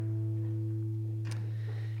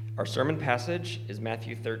Our sermon passage is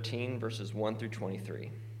Matthew 13, verses 1 through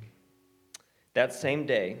 23. That same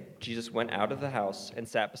day, Jesus went out of the house and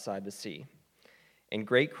sat beside the sea, and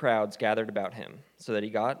great crowds gathered about him, so that he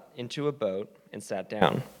got into a boat and sat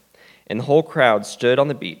down. And the whole crowd stood on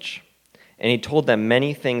the beach, and he told them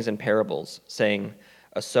many things in parables, saying,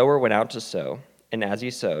 A sower went out to sow, and as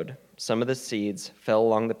he sowed, some of the seeds fell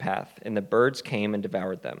along the path, and the birds came and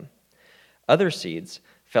devoured them. Other seeds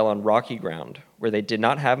fell on rocky ground, where they did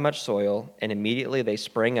not have much soil, and immediately they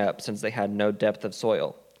sprang up, since they had no depth of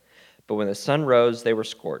soil. But when the sun rose, they were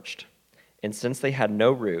scorched, and since they had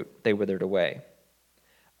no root, they withered away.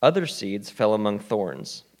 Other seeds fell among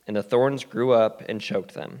thorns, and the thorns grew up and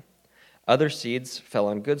choked them. Other seeds fell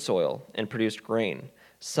on good soil and produced grain,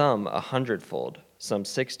 some 100-fold, some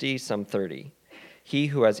 60, some 30. He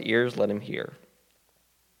who has ears, let him hear.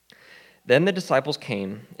 Then the disciples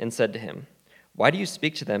came and said to him, Why do you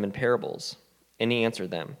speak to them in parables? And he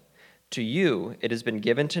answered them, To you it has been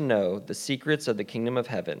given to know the secrets of the kingdom of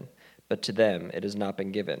heaven, but to them it has not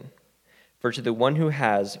been given. For to the one who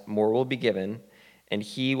has, more will be given, and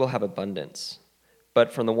he will have abundance.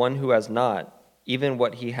 But from the one who has not, even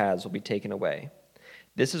what he has will be taken away.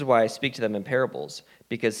 This is why I speak to them in parables,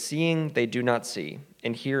 because seeing they do not see,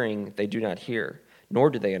 and hearing they do not hear, nor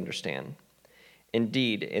do they understand.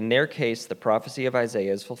 Indeed, in their case the prophecy of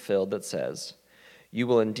Isaiah is fulfilled that says, You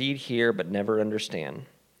will indeed hear but never understand,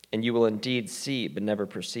 and you will indeed see but never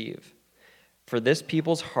perceive. For this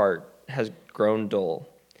people's heart has grown dull,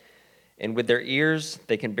 and with their ears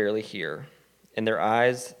they can barely hear, and their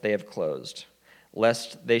eyes they have closed,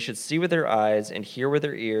 lest they should see with their eyes and hear with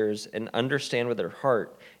their ears and understand with their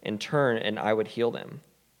heart and turn, and I would heal them.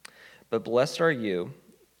 But blessed are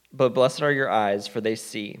your eyes, for they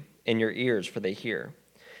see, and your ears, for they hear.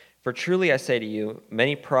 For truly I say to you,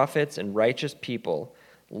 many prophets and righteous people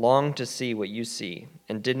longed to see what you see,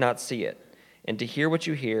 and did not see it, and to hear what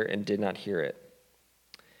you hear, and did not hear it.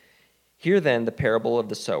 Hear then the parable of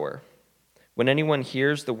the sower. When anyone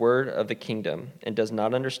hears the word of the kingdom and does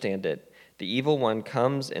not understand it, the evil one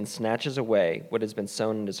comes and snatches away what has been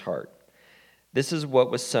sown in his heart. This is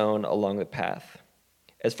what was sown along the path.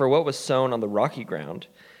 As for what was sown on the rocky ground,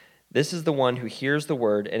 this is the one who hears the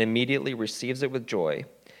word and immediately receives it with joy,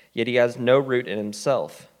 yet he has no root in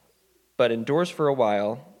himself, but endures for a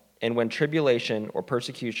while, and when tribulation or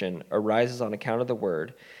persecution arises on account of the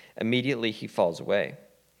word, immediately he falls away.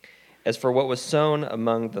 As for what was sown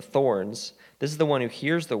among the thorns, this is the one who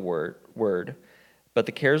hears the word, but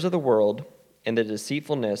the cares of the world and the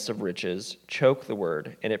deceitfulness of riches choke the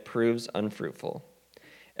word, and it proves unfruitful.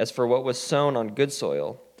 As for what was sown on good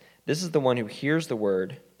soil, this is the one who hears the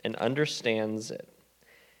word and understands it.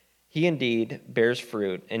 He indeed bears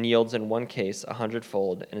fruit and yields in one case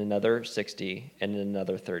 100-fold, in another 60, and in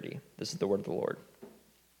another 30. This is the word of the Lord.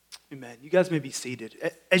 Amen. You guys may be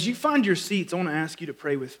seated. As you find your seats, I want to ask you to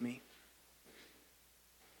pray with me.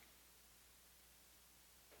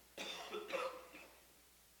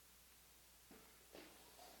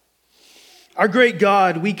 Our great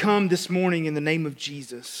God, we come this morning in the name of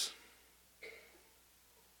Jesus.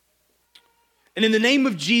 And in the name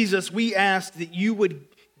of Jesus, we ask that you would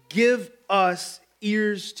give us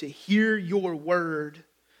ears to hear your word,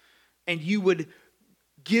 and you would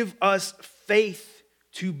give us faith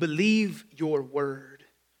to believe your word,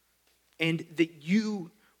 and that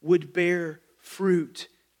you would bear fruit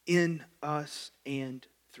in us and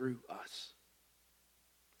through us.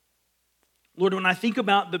 Lord, when I think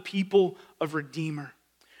about the people of Redeemer,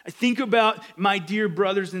 I think about my dear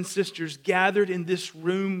brothers and sisters gathered in this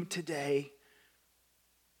room today.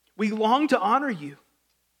 We long to honor you.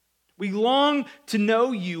 We long to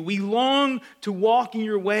know you. We long to walk in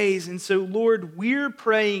your ways. And so, Lord, we're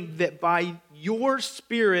praying that by your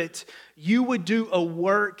Spirit, you would do a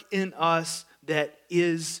work in us that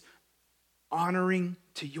is honoring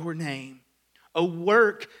to your name. A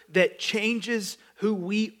work that changes who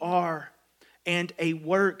we are, and a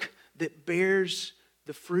work that bears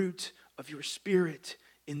the fruit of your Spirit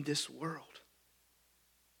in this world.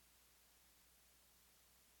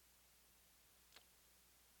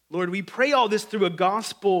 Lord, we pray all this through a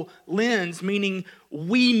gospel lens, meaning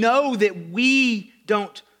we know that we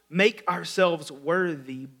don't make ourselves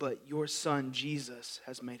worthy, but your Son, Jesus,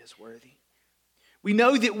 has made us worthy. We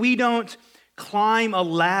know that we don't climb a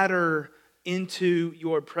ladder into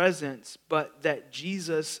your presence, but that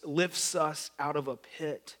Jesus lifts us out of a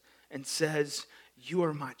pit and says, You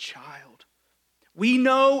are my child. We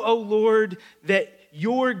know, O Lord, that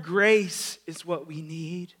your grace is what we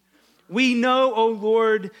need. We know, O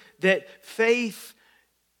Lord, that faith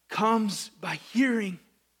comes by hearing.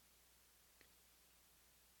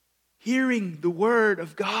 hearing the word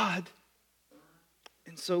of God.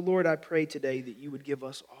 And so, Lord, I pray today that you would give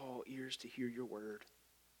us all ears to hear your word.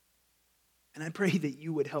 And I pray that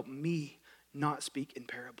you would help me not speak in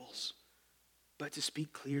parables, but to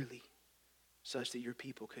speak clearly, such that your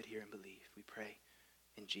people could hear and believe. We pray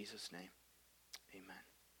in Jesus' name. Amen.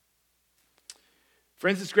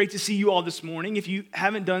 Friends, it's great to see you all this morning. If you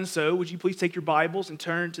haven't done so, would you please take your Bibles and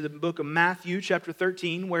turn to the book of Matthew, chapter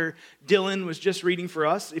 13, where Dylan was just reading for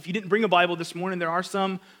us. If you didn't bring a Bible this morning, there are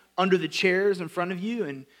some under the chairs in front of you,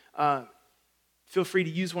 and feel free to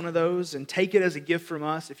use one of those and take it as a gift from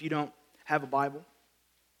us if you don't have a Bible.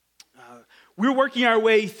 We're working our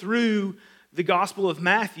way through the Gospel of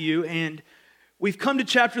Matthew, and we've come to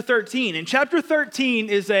chapter 13. And chapter 13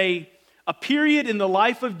 is a period in the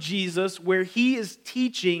life of Jesus where he is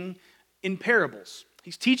teaching in parables.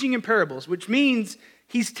 He's teaching in parables, which means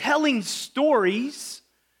he's telling stories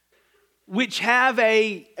which have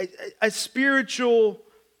a spiritual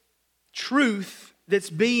truth that's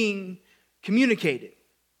being communicated.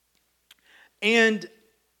 And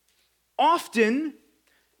often,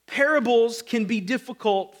 parables can be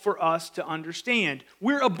difficult for us to understand.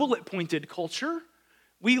 We're a bullet-pointed culture.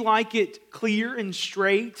 We like it clear and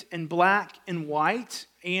straight and black and white,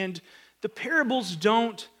 and the parables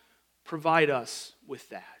don't provide us with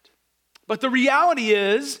that. But the reality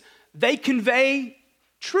is, they convey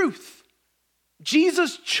truth.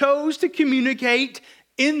 Jesus chose to communicate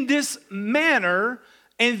in this manner,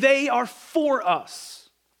 and they are for us.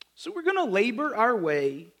 So we're going to labor our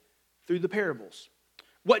way through the parables.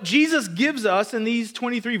 What Jesus gives us in these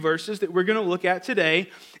 23 verses that we're going to look at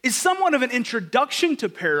today is somewhat of an introduction to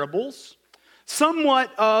parables,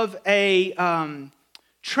 somewhat of a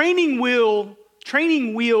training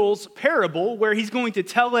wheels parable where he's going to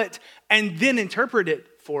tell it and then interpret it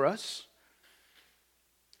for us.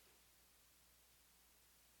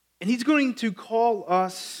 And he's going to call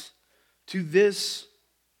us to this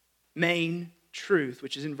main truth,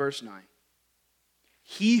 which is in verse 9.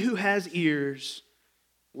 He who has ears,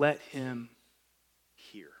 let him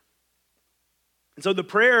hear. And so the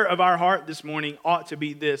prayer of our heart this morning ought to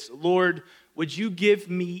be this: Lord, would you give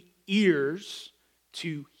me ears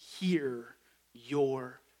to hear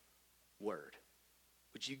your word?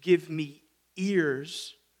 Would you give me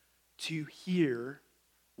ears to hear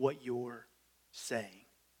what you're saying?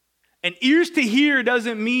 And ears to hear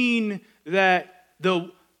doesn't mean that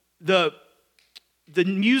the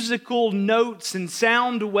musical notes and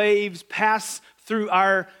sound waves pass through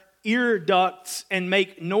our ear ducts and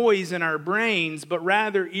make noise in our brains, but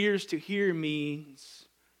rather ears to hear means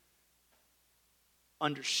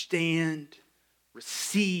understand,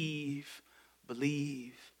 receive,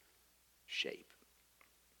 believe, shape.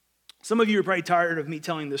 Some of you are probably tired of me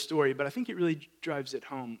telling this story, but I think it really drives it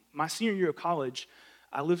home. My senior year of college,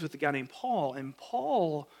 I lived with a guy named Paul, and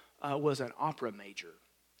Paul was an opera major.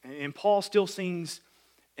 And Paul still sings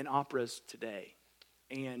in operas today.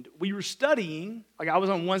 And we were studying, like I was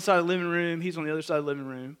on one side of the living room, he's on the other side of the living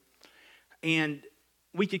room, and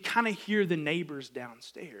we could kind of hear the neighbors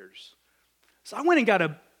downstairs. So I went and got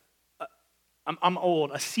I'm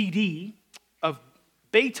old, a CD of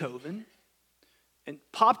Beethoven and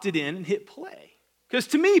popped it in and hit play. Because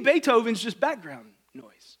to me, Beethoven's just background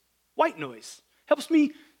noise, white noise. Helps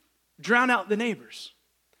me drown out the neighbors.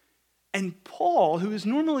 And Paul, who is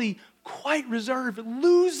normally quite reserved,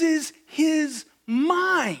 loses his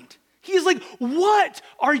mind. He is like, what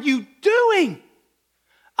are you doing?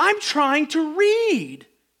 I'm trying to read.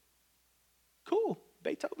 Cool.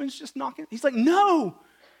 Beethoven's just knocking. He's like, no,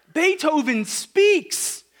 Beethoven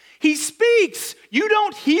speaks. He speaks. You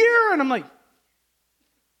don't hear? And I'm like,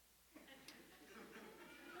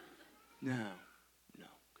 no.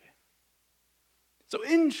 Okay. So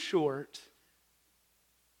in short,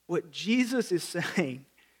 what Jesus is saying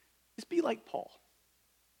is be like Paul,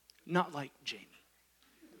 not like Jamie.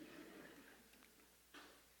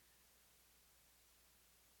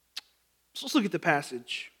 So let's look at the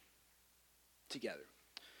passage together.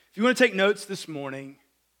 If you want to take notes this morning,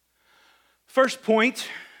 first point,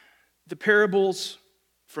 the parables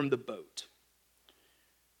from the boat.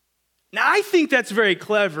 Now, I think that's very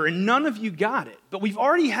clever, and none of you got it, but we've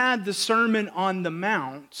already had the Sermon on the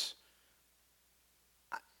Mount.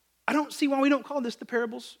 I don't see why we don't call this the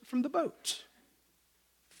parables from the boat.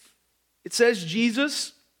 It says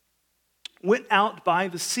Jesus went out by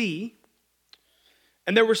the sea,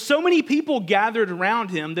 and there were so many people gathered around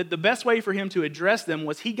him that the best way for him to address them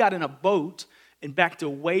was he got in a boat and backed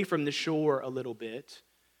away from the shore a little bit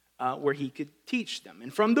where he could teach them.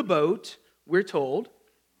 And from the boat, we're told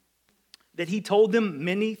that he told them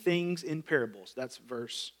many things in parables. That's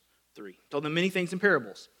verse 3. Told them many things in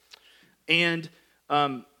parables. And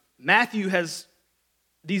Matthew has,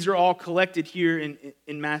 these are all collected here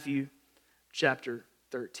in Matthew chapter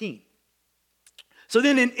 13. So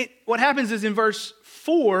then what happens is in verse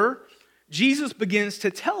 4, Jesus begins to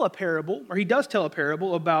tell a parable, or he does tell a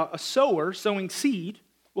parable about a sower sowing seed.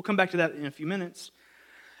 We'll come back to that in a few minutes.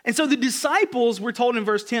 And so the disciples, we're told in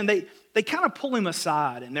verse 10, they kind of pull him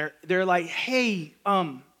aside, and they're like, hey,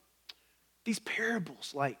 these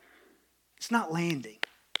parables, like, it's not landing.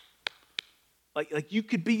 Like you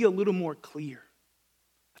could be a little more clear.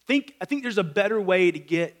 I think there's a better way to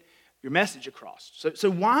get your message across. So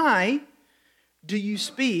why do you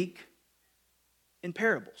speak in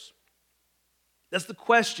parables? That's the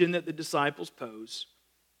question that the disciples pose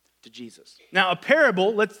to Jesus. Now, a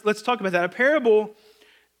parable, let's talk about that. A parable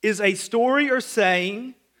is a story or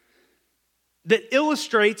saying that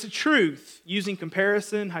illustrates a truth using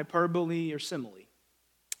comparison, hyperbole, or simile.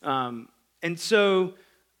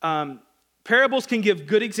 Parables can give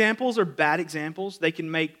good examples or bad examples. They can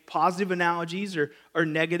make positive analogies or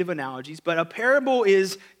negative analogies. But a parable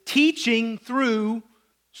is teaching through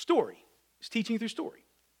story. It's teaching through story.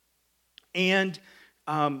 And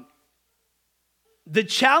the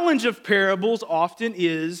challenge of parables often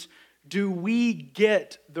is, do we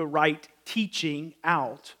get the right teaching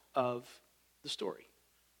out of the story?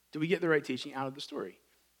 Do we get the right teaching out of the story?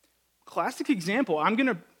 Classic example,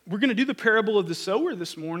 we're gonna do the parable of the sower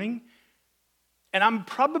this morning, and I'm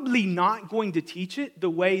probably not going to teach it the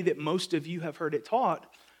way that most of you have heard it taught,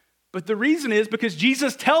 but the reason is because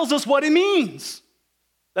Jesus tells us what it means.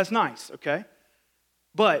 That's nice, okay?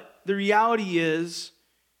 But the reality is,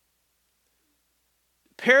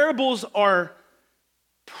 parables are,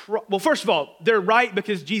 well, first of all, they're right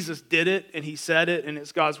because Jesus did it and he said it and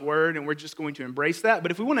it's God's word and we're just going to embrace that.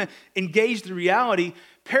 But if we want to engage the reality,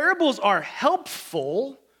 parables are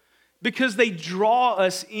helpful because they draw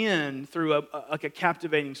us in through a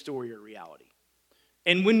captivating story or reality.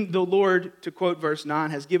 And when the Lord, to quote verse 9,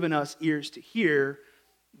 has given us ears to hear,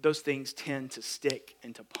 those things tend to stick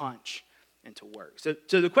and to punch and to work.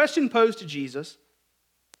 So the question posed to Jesus,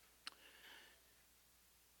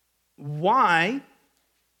 why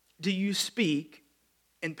do you speak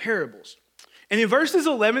in parables? And in verses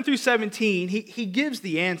 11 through 17, he gives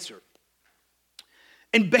the answer.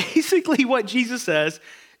 And basically what Jesus says,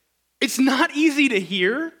 it's not easy to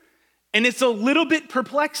hear, and it's a little bit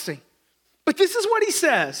perplexing. But this is what he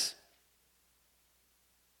says.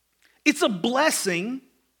 It's a blessing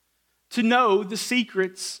to know the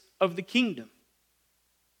secrets of the kingdom.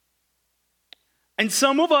 And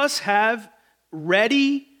some of us have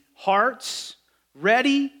ready hearts,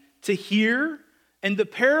 ready to hear, and the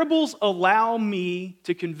parables allow me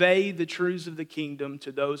to convey the truths of the kingdom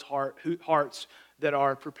to those hearts that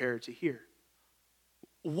are prepared to hear,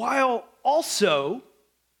 while also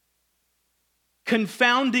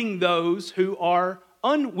confounding those who are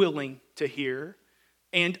unwilling to hear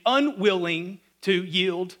and unwilling to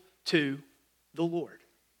yield to the Lord.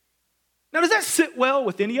 Now, does that sit well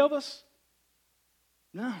with any of us?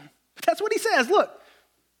 No. But that's what he says. Look,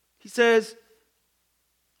 he says,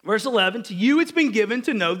 verse 11, to you it's been given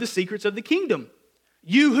to know the secrets of the kingdom,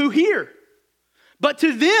 you who hear. But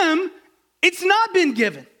to them, it's not been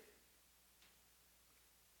given.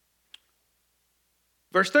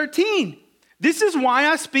 Verse 13, this is why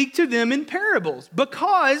I speak to them in parables,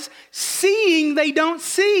 because seeing they don't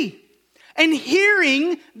see, and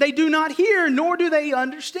hearing they do not hear, nor do they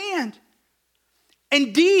understand.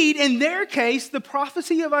 Indeed, in their case, the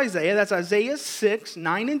prophecy of Isaiah, that's Isaiah 6,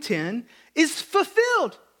 9, and 10, is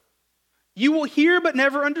fulfilled. You will hear but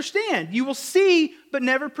never understand. You will see but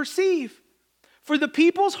never perceive. For the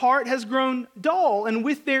people's heart has grown dull, and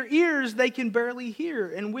with their ears they can barely hear,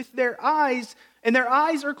 and their eyes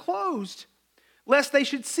are closed, lest they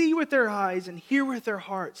should see with their eyes and hear with their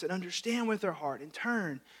hearts and understand with their heart and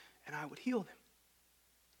turn, and I would heal them.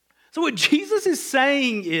 So what Jesus is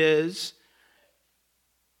saying is,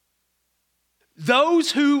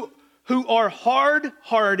 those who are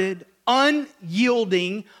hard-hearted,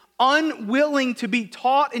 unyielding, unwilling to be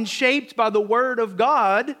taught and shaped by the word of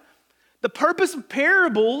God, the purpose of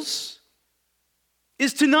parables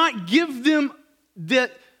is to not give to them the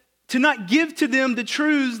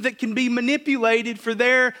truths that can be manipulated for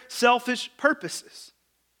their selfish purposes.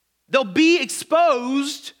 They'll be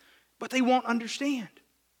exposed, but they won't understand.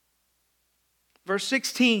 Verse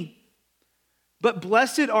 16, but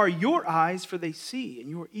blessed are your eyes, for they see, and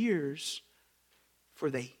your ears, for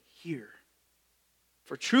they hear.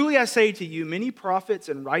 For truly I say to you, many prophets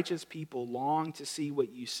and righteous people long to see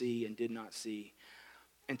what you see and did not see,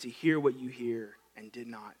 and to hear what you hear and did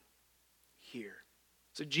not hear.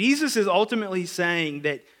 So Jesus is ultimately saying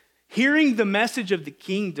that hearing the message of the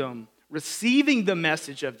kingdom, receiving the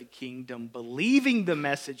message of the kingdom, believing the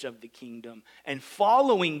message of the kingdom, and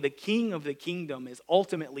following the king of the kingdom is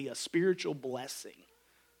ultimately a spiritual blessing.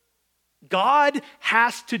 God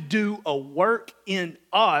has to do a work in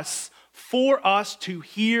us for us to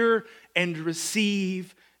hear and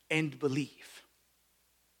receive and believe.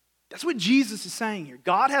 That's what Jesus is saying here.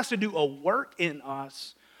 God has to do a work in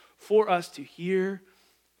us for us to hear,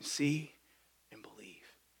 see, and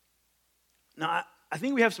believe. Now, I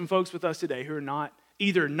think we have some folks with us today who are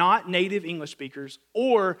either not native English speakers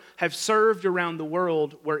or have served around the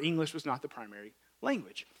world where English was not the primary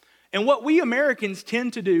language. And what we Americans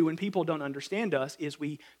tend to do when people don't understand us is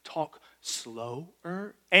we talk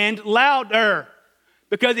slower and louder.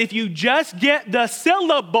 Because if you just get the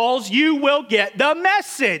syllables, you will get the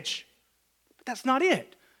message. But that's not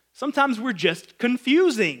it. Sometimes we're just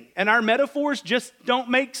confusing and our metaphors just don't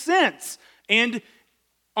make sense. And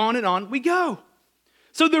on we go.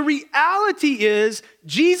 So the reality is,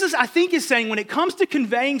 Jesus, I think, is saying when it comes to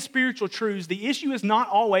conveying spiritual truths, the issue is not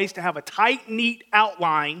always to have a tight, neat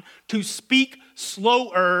outline, to speak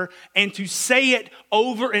slower, and to say it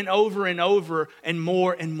over and over and over, and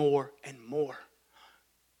more and more and more.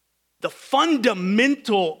 The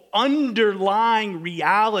fundamental underlying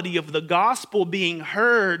reality of the gospel being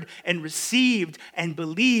heard and received and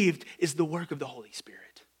believed is the work of the Holy Spirit.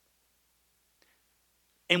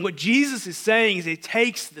 And what Jesus is saying is it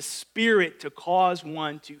takes the Spirit to cause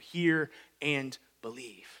one to hear and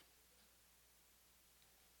believe.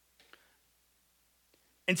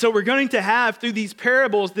 And so we're going to have, through these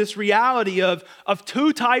parables, this reality of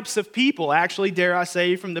two types of people. Actually, dare I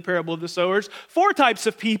say, from the parable of the sowers, 4 types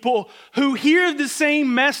of people who hear the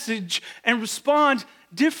same message and respond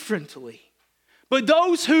differently. But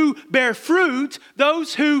those who bear fruit,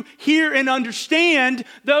 those who hear and understand,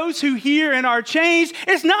 those who hear and are changed,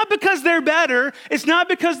 it's not because they're better, it's not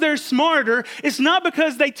because they're smarter, it's not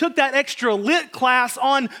because they took that extra lit class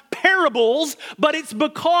on parables, but it's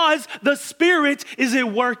because the Spirit is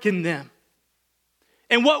at work in them.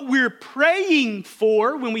 And what we're praying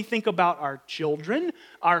for when we think about our children,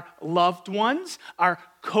 our loved ones, our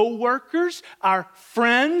co-workers, our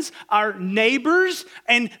friends, our neighbors,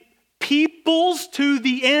 and peoples to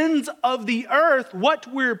the ends of the earth,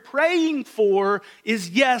 what we're praying for is,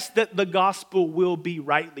 yes, that the gospel will be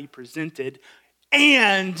rightly presented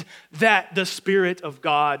and that the Spirit of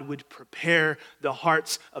God would prepare the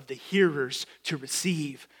hearts of the hearers to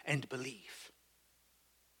receive and believe.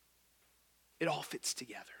 It all fits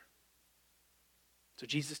together. So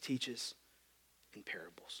Jesus teaches in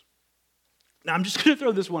parables. Now I'm just going to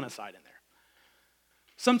throw this one aside in there.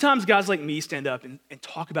 Sometimes guys like me stand up and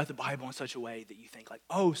talk about the Bible in such a way that you think like,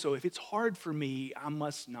 oh, so if it's hard for me, I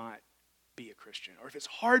must not be a Christian. Or if it's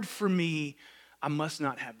hard for me, I must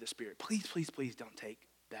not have the Spirit. Please, please, please don't take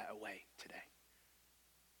that away today.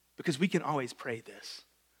 Because we can always pray this.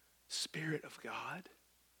 Spirit of God,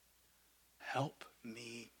 help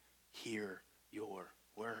me hear your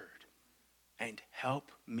word. And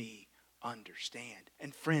help me understand.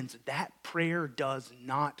 And friends, that prayer does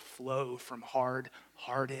not flow from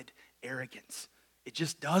hard-hearted arrogance. It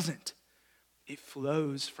just doesn't. It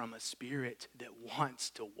flows from a spirit that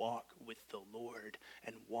wants to walk with the Lord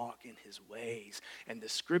and walk in his ways. And the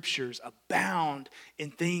scriptures abound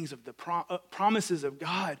in things of the promises of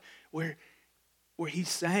God where he's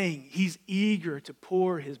saying he's eager to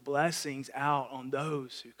pour his blessings out on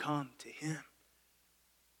those who come to him.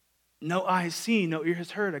 No eye has seen, no ear has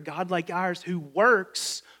heard, a God like ours who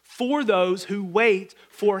works for those who wait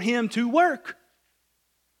for him to work.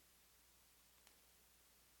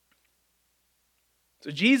 So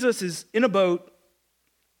Jesus is in a boat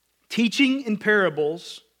teaching in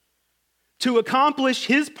parables to accomplish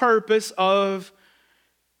his purpose of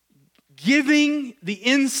giving the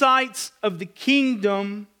insights of the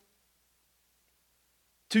kingdom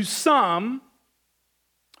to some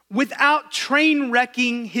without train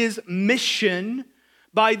wrecking his mission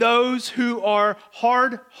by those who are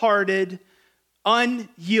hard-hearted,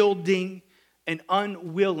 unyielding, and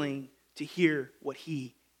unwilling to hear what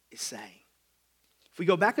he is saying. If we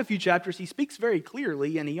go back a few chapters, he speaks very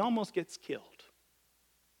clearly and he almost gets killed.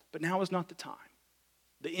 But now is not the time.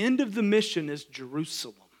 The end of the mission is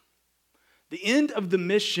Jerusalem. The end of the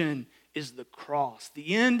mission is the cross.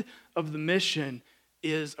 The end of the mission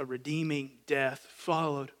is a redeeming death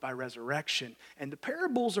followed by resurrection. And the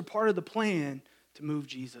parables are part of the plan to move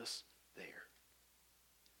Jesus there.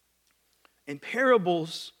 And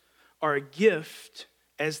parables are a gift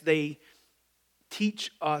as they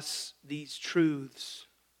teach us these truths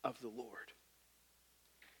of the Lord.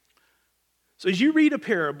 So as you read a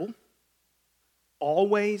parable,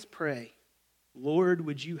 always pray, Lord,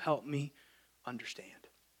 would you help me understand?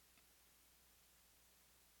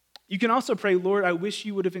 You can also pray, Lord, I wish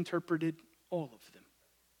you would have interpreted all of them.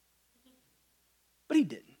 But he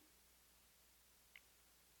didn't.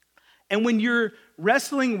 And when you're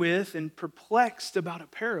wrestling with and perplexed about a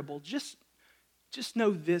parable, just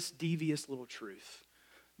know this devious little truth.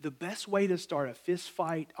 The best way to start a fist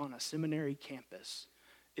fight on a seminary campus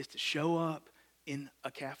is to show up in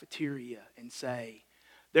a cafeteria and say,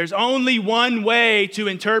 there's only one way to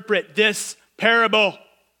interpret this parable.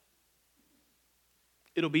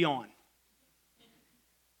 It'll be on.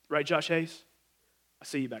 Right, Josh Hayes? I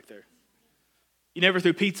see you back there. You never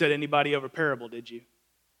threw pizza at anybody over parable, did you?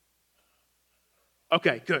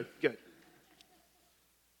 Okay, good.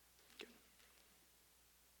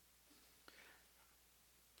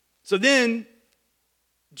 So then,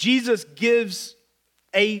 Jesus gives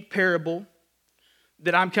a parable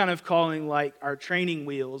that I'm kind of calling like our training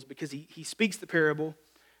wheels, because he speaks the parable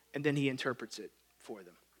and then he interprets it for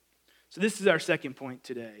them. So this is our second point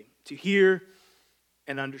today, to hear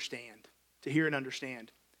and understand. To hear and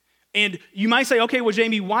understand. And you might say, okay, well,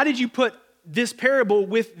 Jamie, why did you put this parable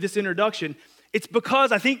with this introduction? It's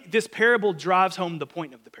because I think this parable drives home the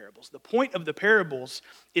point of the parables. The point of the parables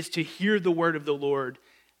is to hear the word of the Lord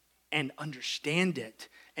and understand it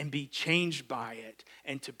and be changed by it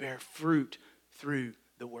and to bear fruit through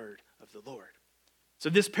the word of the Lord. So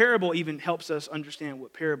this parable even helps us understand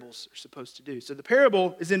what parables are supposed to do. So the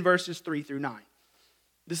parable is in verses 3 through 9.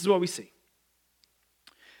 This is what we see.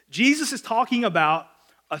 Jesus is talking about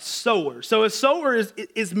a sower. So a sower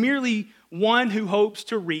is merely one who hopes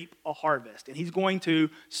to reap a harvest, and he's going to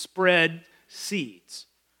spread seeds.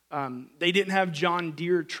 They didn't have John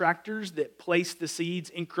Deere tractors that placed the seeds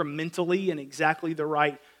incrementally in exactly the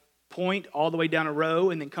right point all the way down a row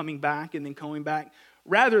and then coming back and then going back.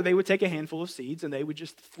 Rather, they would take a handful of seeds and they would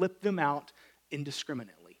just flip them out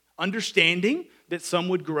indiscriminately, understanding that some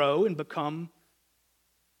would grow and become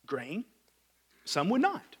grain, some would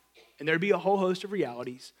not. And there'd be a whole host of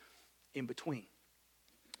realities in between.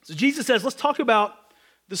 So Jesus says, let's talk about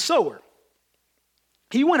the sower.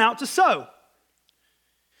 He went out to sow.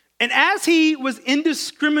 And as he was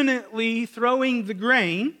indiscriminately throwing the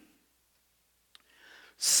grain,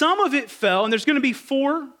 some of it fell, and there's going to be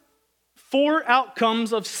four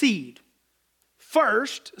outcomes of seed.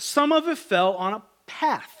 First, some of it fell on a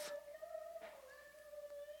path.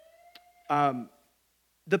 On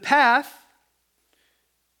the path,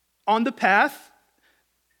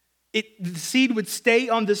 the seed would stay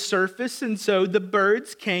on the surface, and so the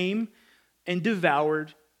birds came and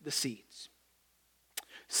devoured the seeds.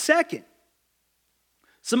 Second,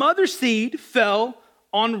 some other seed fell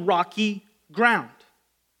on rocky ground.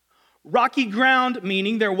 Rocky ground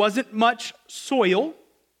meaning there wasn't much soil,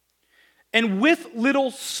 and with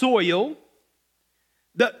little soil,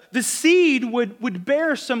 the seed would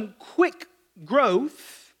bear some quick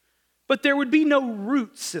growth, but there would be no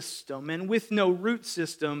root system, and with no root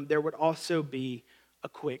system, there would also be a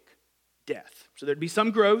quick death. So there'd be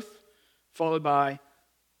some growth, followed by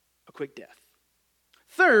a quick death.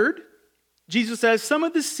 Third, Jesus says some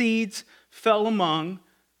of the seeds fell among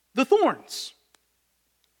the thorns.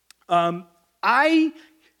 I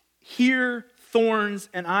hear thorns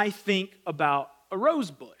and I think about a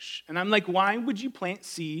rose bush. And I'm like, why would you plant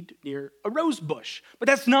seed near a rose bush? But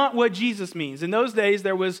that's not what Jesus means. In those days,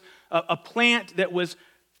 there was a plant that was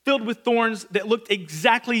filled with thorns that looked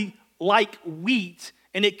exactly like wheat,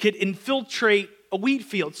 and it could infiltrate a wheat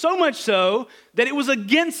field. So much so that it was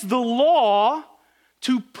against the law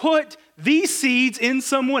to put these seeds in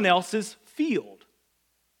someone else's field.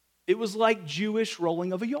 It was like Jewish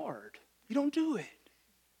rolling of a yard. You don't do it.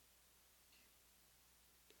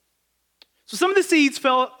 So some of the seeds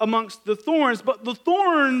fell amongst the thorns, but the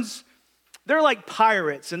thorns, they're like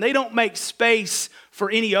pirates, and they don't make space for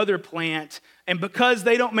any other plant. And because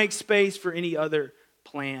they don't make space for any other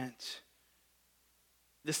plant,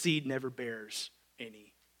 the seed never bears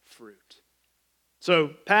any fruit. So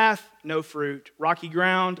path, no fruit. Rocky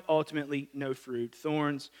ground, ultimately no fruit.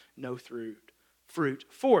 Thorns, no fruit.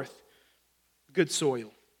 Fourth, good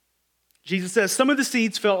soil. Jesus says some of the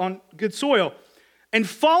seeds fell on good soil. And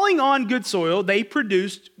falling on good soil, they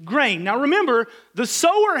produced grain. Now remember, the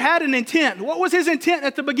sower had an intent. What was his intent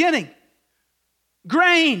at the beginning?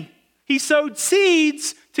 Grain. He sowed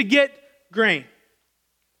seeds to get grain.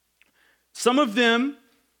 Some of them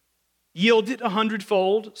yielded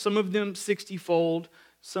 100-fold, some of them 60-fold,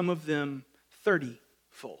 some of them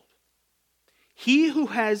 30-fold. He who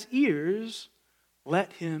has ears,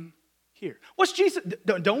 let him hear. What's Jesus?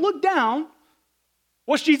 Don't look down.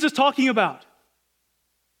 What's Jesus talking about?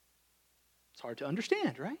 He's It's hard to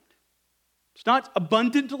understand, right? It's not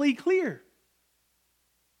abundantly clear.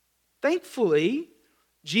 Thankfully,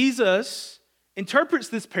 Jesus interprets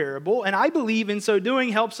this parable, and I believe in so doing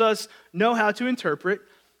helps us know how to interpret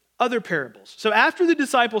other parables. So after the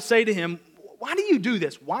disciples say to him, "Why do you do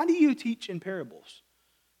this? Why do you teach in parables?"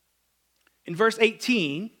 In verse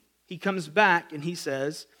 18, he comes back and he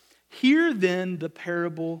says, "Hear then the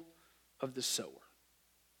parable of the sower."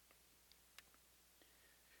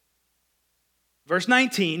 Verse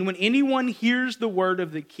 19, when anyone hears the word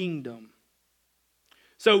of the kingdom.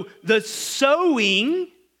 So the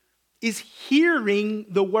sowing is hearing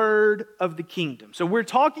the word of the kingdom. So we're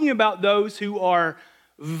talking about those who are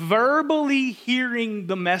verbally hearing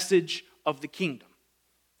the message of the kingdom.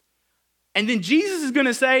 And then Jesus is going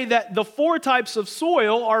to say that the four types of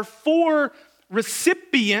soil are four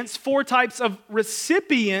types of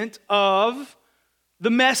recipient of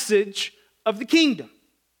the message of the kingdom.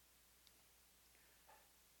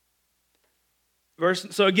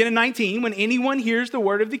 So again in 19, when anyone hears the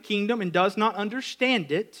word of the kingdom and does not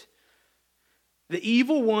understand it, the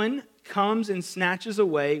evil one comes and snatches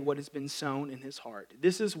away what has been sown in his heart.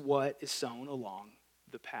 This is what is sown along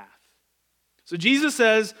the path. So Jesus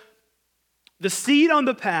says, the seed on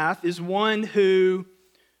the path is one who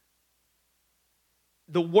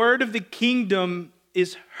the word of the kingdom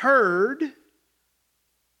is heard,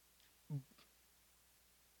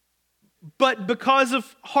 but because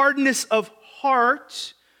of hardness of heart,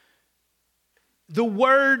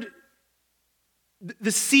 the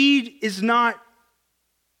seed is not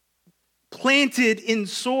planted in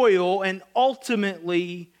soil, and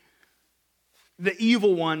ultimately the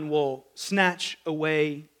evil one will snatch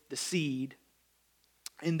away the seed,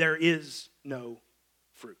 and there is no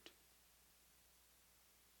fruit.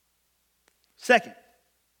 Second,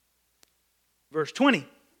 verse 20.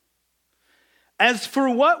 As for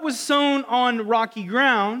what was sown on rocky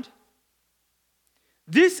ground,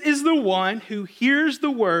 this is the one who hears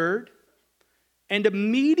the word and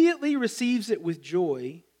immediately receives it with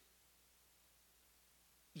joy,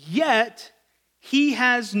 yet he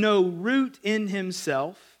has no root in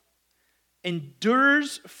himself,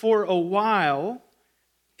 endures for a while,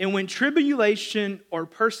 and when tribulation or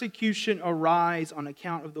persecution arise on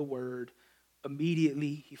account of the word,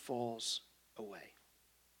 immediately he falls away.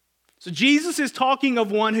 So Jesus is talking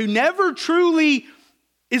of one who never truly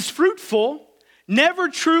is fruitful, never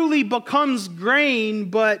truly becomes grain,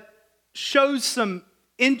 but shows some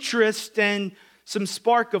interest and some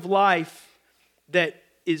spark of life that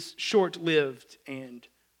is short-lived and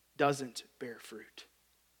doesn't bear fruit.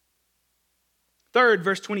 Third,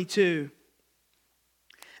 verse 22.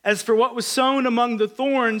 As for what was sown among the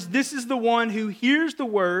thorns, this is the one who hears the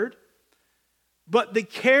word, but the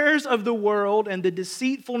cares of the world and the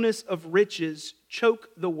deceitfulness of riches choke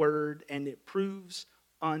the word, and it proves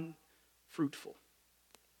unfruitful.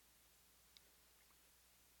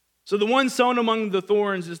 So the one sown among the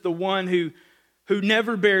thorns is the one who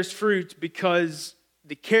never bears fruit because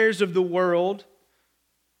the cares of the world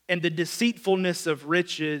and the deceitfulness of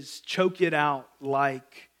riches choke it out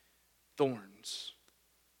like thorns.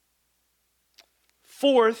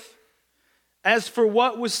 Fourth, as for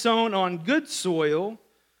what was sown on good soil,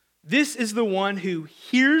 this is the one who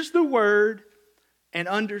hears the word and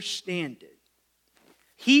understands it.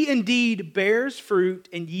 He indeed bears fruit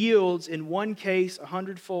and yields in one case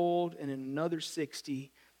 100-fold, and in another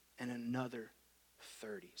 60, and in another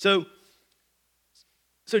 30. So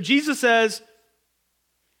Jesus says,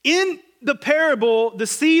 in the parable, the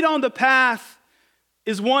seed on the path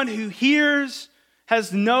is one who hears,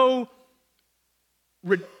 has no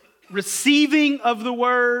receiving of the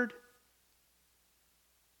word,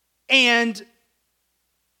 and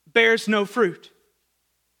bears no fruit.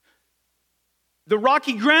 The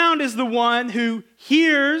rocky ground is the one who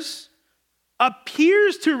hears,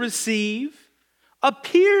 appears to receive,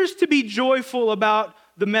 appears to be joyful about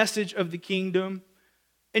the message of the kingdom,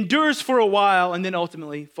 endures for a while, and then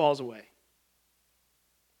ultimately falls away.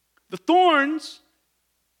 The thorns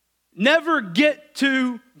never get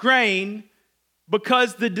to grain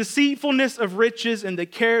because the deceitfulness of riches and the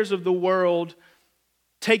cares of the world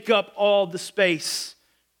take up all the space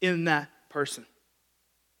in that person.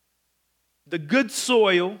 The good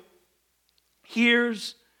soil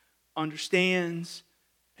hears, understands,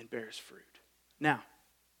 and bears fruit. Now,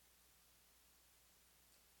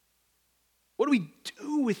 what do we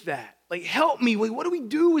do with that? Like, help me. What do we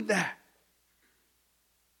do with that?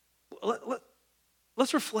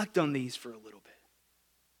 Let's reflect on these for a little bit.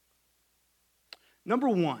 Number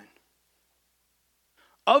one,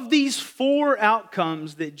 of these four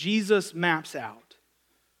outcomes that Jesus maps out,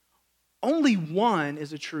 Only one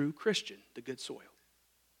is a true Christian, the good soil.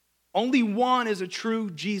 Only one is a true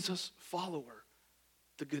Jesus follower,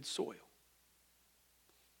 the good soil.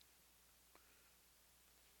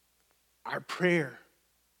 Our prayer,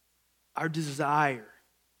 our desire,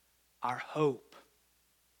 our hope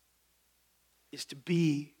is to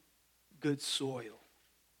be good soil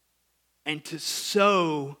and to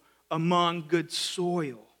sow among good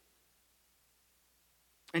soil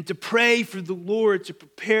and to pray for the Lord to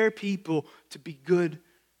prepare people to be good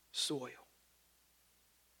soil.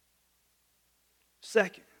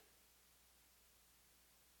 Second,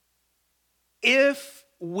 if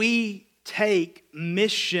we take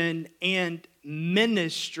mission and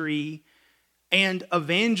ministry and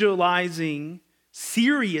evangelizing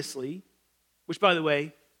seriously, which, by the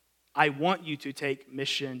way, I want you to take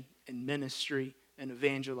mission and ministry and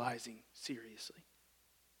evangelizing seriously,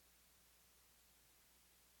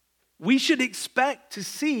 we should expect to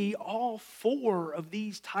see all four of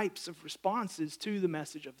these types of responses to the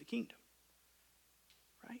message of the kingdom.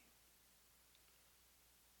 Right?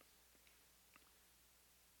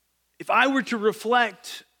 If I were to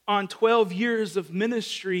reflect on 12 years of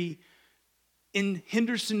ministry in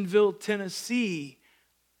Hendersonville, Tennessee,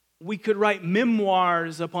 we could write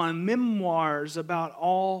memoirs upon memoirs about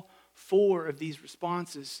all four of these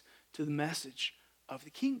responses to the message of the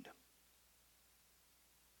kingdom.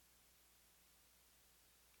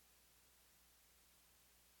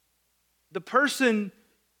 The person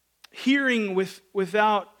hearing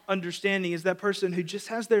without understanding is that person who just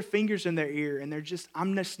has their fingers in their ear and they're just,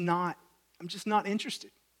 I'm just not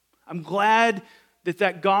interested. I'm glad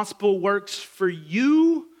that gospel works for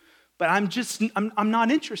you, but I'm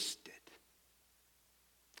not interested.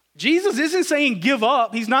 Jesus isn't saying give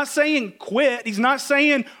up. He's not saying quit. He's not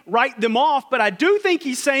saying write them off. But I do think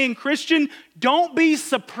he's saying, Christian, don't be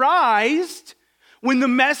surprised when the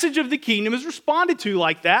message of the kingdom is responded to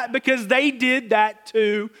like that, because they did that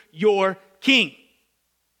to your king.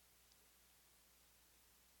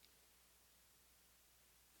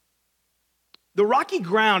 The rocky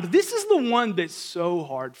ground, this is the one that's so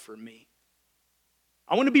hard for me.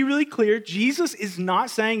 I want to be really clear. Jesus is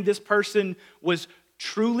not saying this person was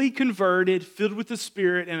truly converted, filled with the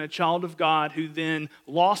Spirit, and a child of God who then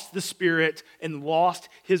lost the Spirit and lost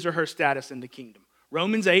his or her status in the kingdom.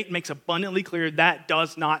 Romans 8 makes abundantly clear that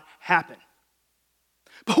does not happen.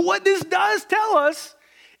 But what this does tell us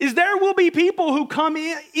is there will be people who come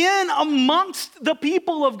in amongst the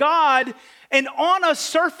people of God and on a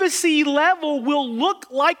surfacey level will look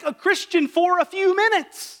like a Christian for a few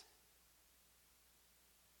minutes.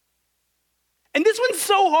 And this one's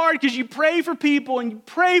so hard because you pray for people and you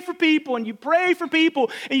pray for people and you pray for people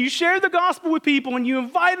and you share the gospel with people and you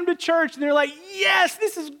invite them to church and they're like, yes,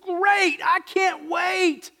 this is great. I can't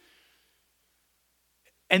wait.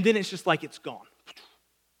 And then it's just like it's gone.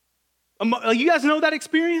 You guys know that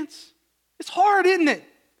experience? It's hard, isn't it?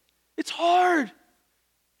 It's hard.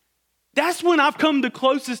 That's when I've come the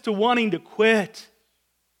closest to wanting to quit.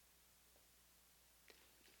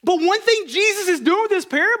 But one thing Jesus is doing with this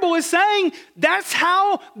parable is saying that's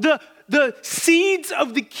how the seeds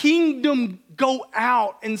of the kingdom go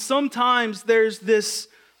out. And sometimes there's this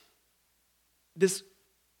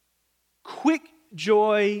quick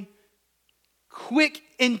joy, quick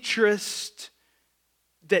interest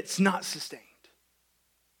that's not sustained.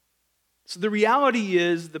 So the reality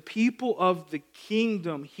is the people of the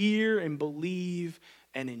kingdom hear and believe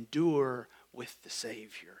and endure with the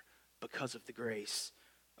Savior because of the grace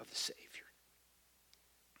of the Savior.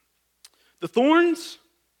 The thorns,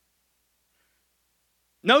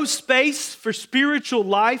 no space for spiritual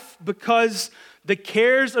life because the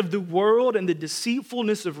cares of the world and the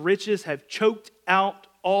deceitfulness of riches have choked out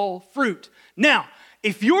all fruit. Now,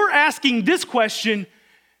 if you're asking this question,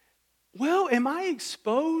 well, am I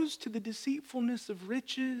exposed to the deceitfulness of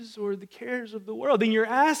riches or the cares of the world? Then you're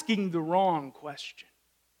asking the wrong question.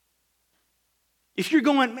 If you're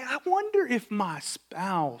going, man, I wonder if my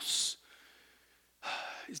spouse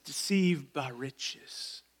is deceived by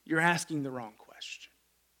riches, you're asking the wrong question.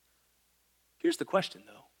 Here's the question,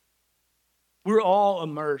 though. We're all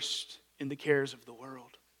immersed in the cares of the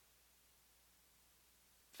world.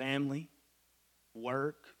 Family,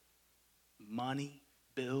 work, money,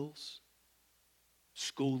 bills,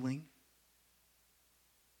 schooling,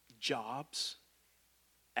 jobs,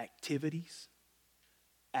 activities.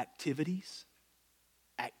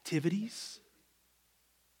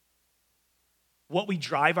 What we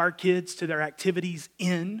drive our kids to their activities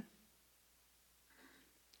in.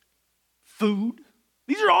 Food.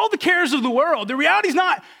 These are all the cares of the world. The reality is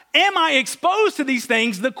not, am I exposed to these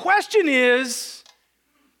things? The question is,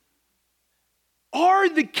 Are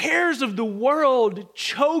the cares of the world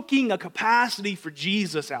choking a capacity for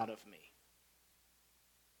Jesus out of me?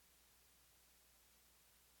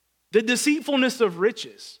 The deceitfulness of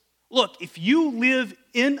riches. Look, if you live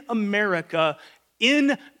in America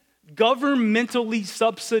in governmentally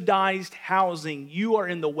subsidized housing, you are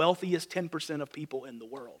in the wealthiest 10% of people in the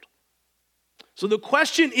world. So the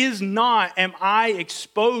question is not, am I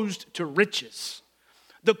exposed to riches?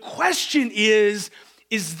 The question is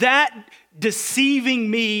that deceiving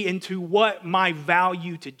me into what my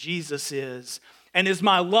value to Jesus is? And is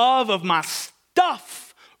my love of my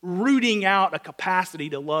stuff rooting out a capacity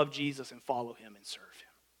to love Jesus and follow him and serve him?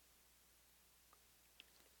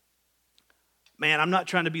 Man, I'm not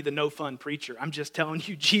trying to be the no fun preacher. I'm just telling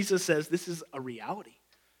you, Jesus says this is a reality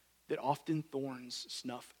that often thorns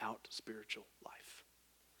snuff out spiritual life.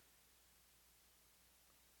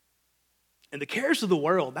 And the cares of the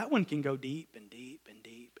world, that one can go deep and deep and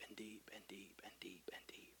deep and deep and deep and deep and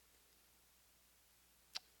deep.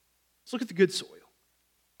 Let's look at the good soil.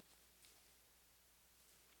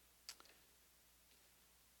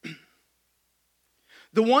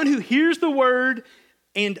 The one who hears the word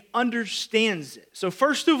and understands it. So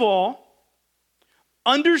first of all,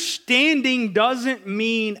 understanding doesn't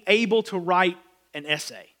mean able to write an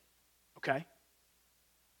essay, okay?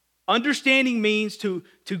 Understanding means to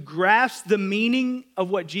grasp the meaning of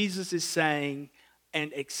what Jesus is saying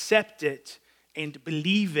and accept it and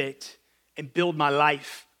believe it and build my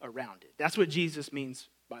life around it. That's what Jesus means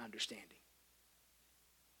by understanding.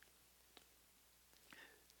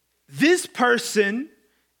 This person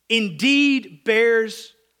indeed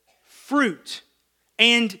bears fruit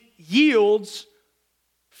and yields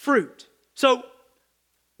fruit. So,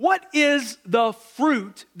 what is the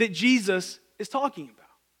fruit that Jesus is talking about?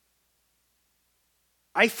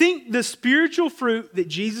 I think the spiritual fruit that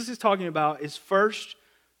Jesus is talking about is first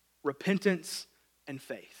repentance and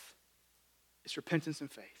faith. It's repentance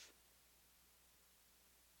and faith.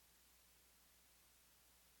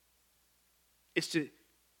 It's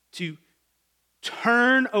to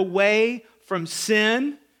turn away from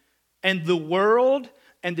sin and the world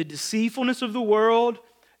and the deceitfulness of the world,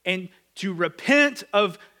 and to repent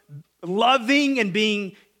of loving and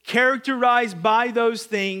being characterized by those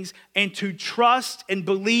things, and to trust and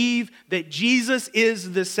believe that Jesus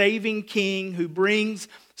is the saving King who brings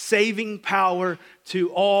saving power to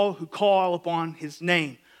all who call upon his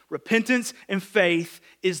name. Repentance and faith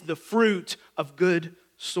is the fruit of good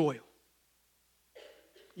soil.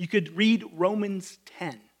 You could read Romans 10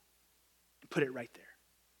 and put it right there.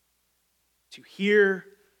 To hear,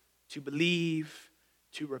 to believe,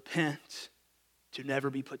 to repent, to never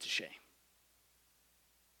be put to shame.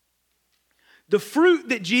 The fruit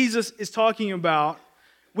that Jesus is talking about,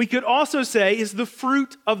 we could also say, is the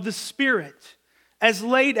fruit of the Spirit, as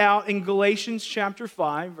laid out in Galatians chapter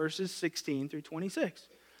 5, verses 16 through 26.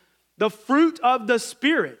 The fruit of the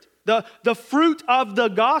Spirit, the fruit of the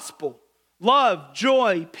gospel: love,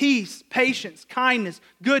 joy, peace, patience, kindness,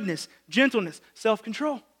 goodness, gentleness,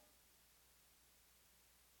 self-control.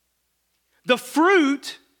 The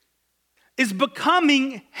fruit is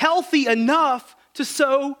becoming healthy enough to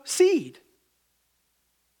sow seed.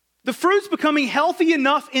 The fruit's becoming healthy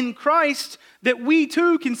enough in Christ that we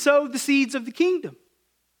too can sow the seeds of the kingdom.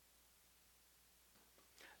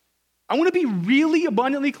 I want to be really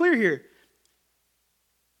abundantly clear here.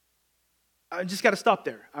 I just got to stop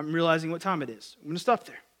there. I'm realizing what time it is. I'm going to stop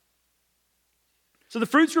there. So the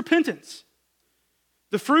fruit's repentance.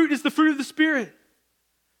 The fruit is the fruit of the Spirit.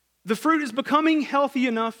 The fruit is becoming healthy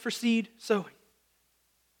enough for seed sowing.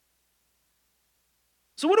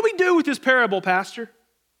 So what do we do with this parable, Pastor?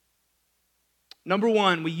 Number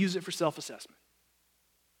one, we use it for self-assessment.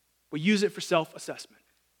 We use it for self-assessment.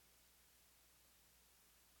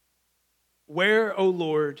 Where, O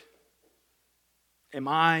Lord, am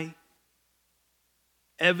I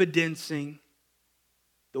evidencing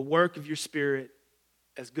the work of your Spirit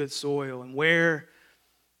as good soil? And where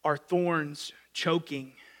are thorns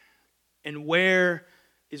choking? And where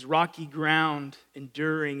is rocky ground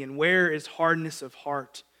enduring? And where is hardness of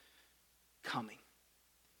heart coming?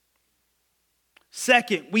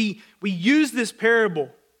 Second, we use this parable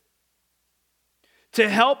to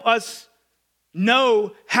help us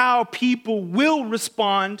know how people will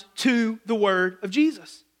respond to the word of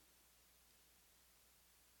Jesus.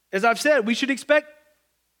 As I've said, we should expect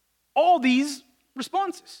all these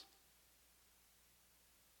responses.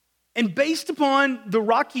 And based upon the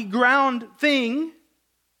rocky ground thing,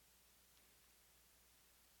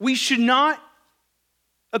 we should not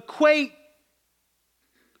equate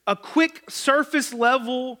a quick surface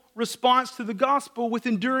level response to the gospel with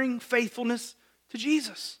enduring faithfulness to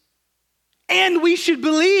Jesus. And we should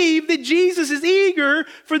believe that Jesus is eager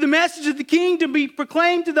for the message of the King to be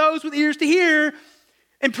proclaimed to those with ears to hear,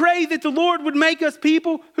 and pray that the Lord would make us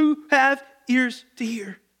people who have ears to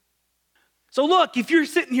hear. So look, if you're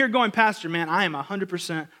sitting here going, Pastor, man, I am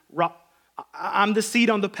 100% I'm the seed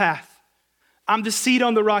on the path. I'm the seed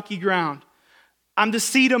on the rocky ground. I'm the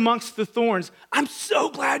seed amongst the thorns. I'm so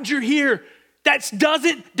glad you're here. That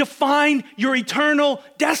doesn't define your eternal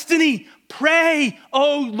destiny. Pray,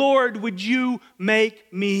 oh Lord, would you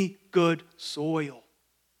make me good soil?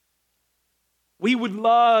 We would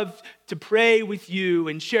love to pray with you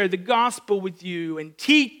and share the gospel with you and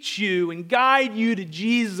teach you and guide you to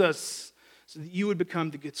Jesus so that you would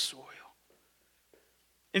become the good soil.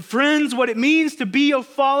 And friends, what it means to be a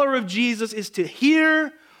follower of Jesus is to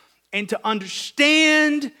hear and to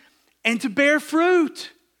understand and to bear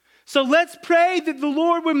fruit. So let's pray that the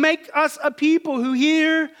Lord would make us a people who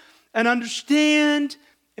hear and understand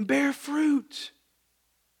and bear fruit.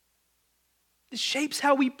 It shapes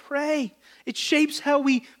how we pray. It shapes how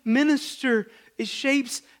we minister. It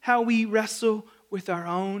shapes how we wrestle with our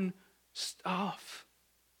own stuff.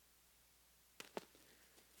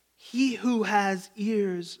 He who has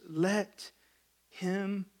ears, let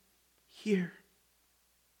him hear.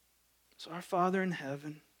 So our Father in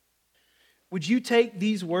heaven, would you take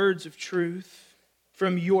these words of truth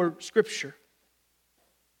from your scripture?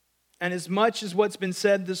 And as much as what's been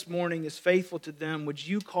said this morning is faithful to them, would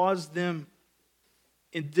you cause them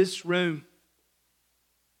in this room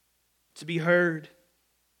to be heard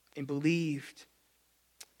and believed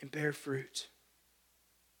and bear fruit?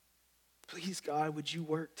 Please, God, would you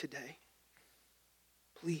work today?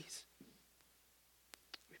 Please.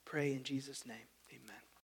 We pray in Jesus' name.